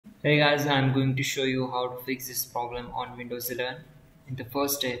Hey guys, I'm going to show you how to fix this problem on Windows 11. In the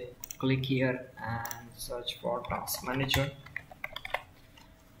first step, click here and search for Task Manager.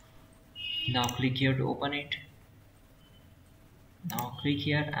 Now click here to open it. Now click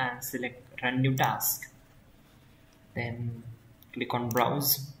here and select Run New Task. Then click on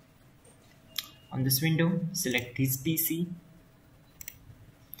Browse. On this window, select this PC.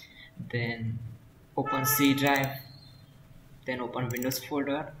 Then open C drive. Then open Windows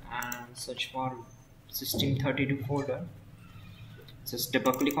folder and search for System32 folder. Just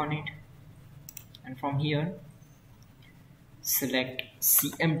double click on it, and from here select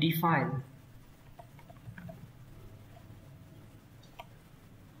CMD file.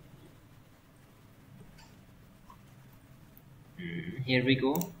 Here we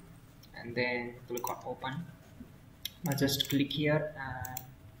go, and then click on open. Now just click here and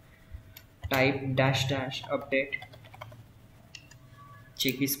type -- update.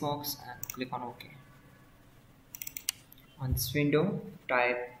 Check this box and click on OK. On this window,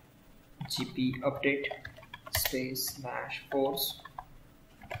 type gp update /force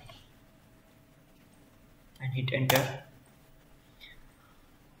and hit enter.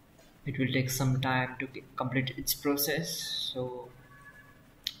 It will take some time to complete its process, so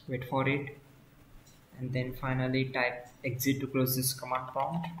wait for it, and then finally type exit to close this command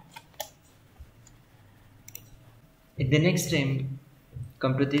prompt. In the next step,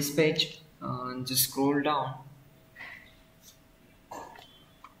 come to this page and just scroll down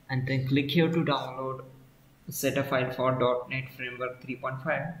and then click here to download setup file for .NET Framework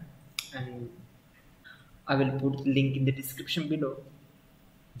 3.5, and I will put the link in the description below.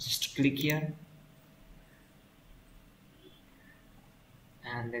 Just click here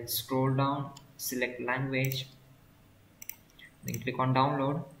and then scroll down, select language, then click on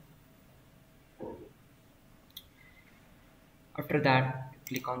download. After that,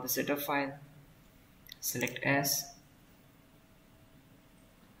 click on the setup file, select S,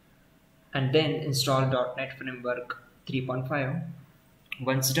 and then install .NET Framework 3.5.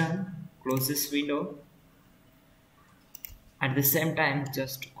 Once done, close this window. At the same time,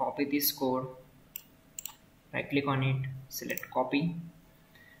 just copy this code, right click on it, select copy,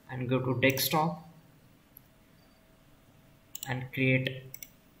 and go to desktop and create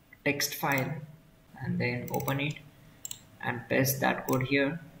text file, and then open it and paste that code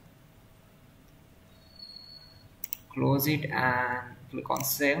here. Close it and click on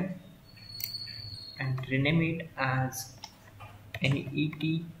save and rename it as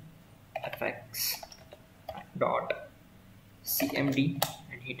netfx.cmd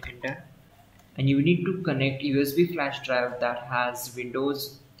and hit enter. And you need to connect USB flash drive that has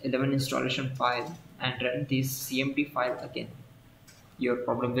Windows 11 installation file and run this CMD file again. Your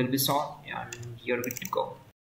problem will be solved and you're good to go.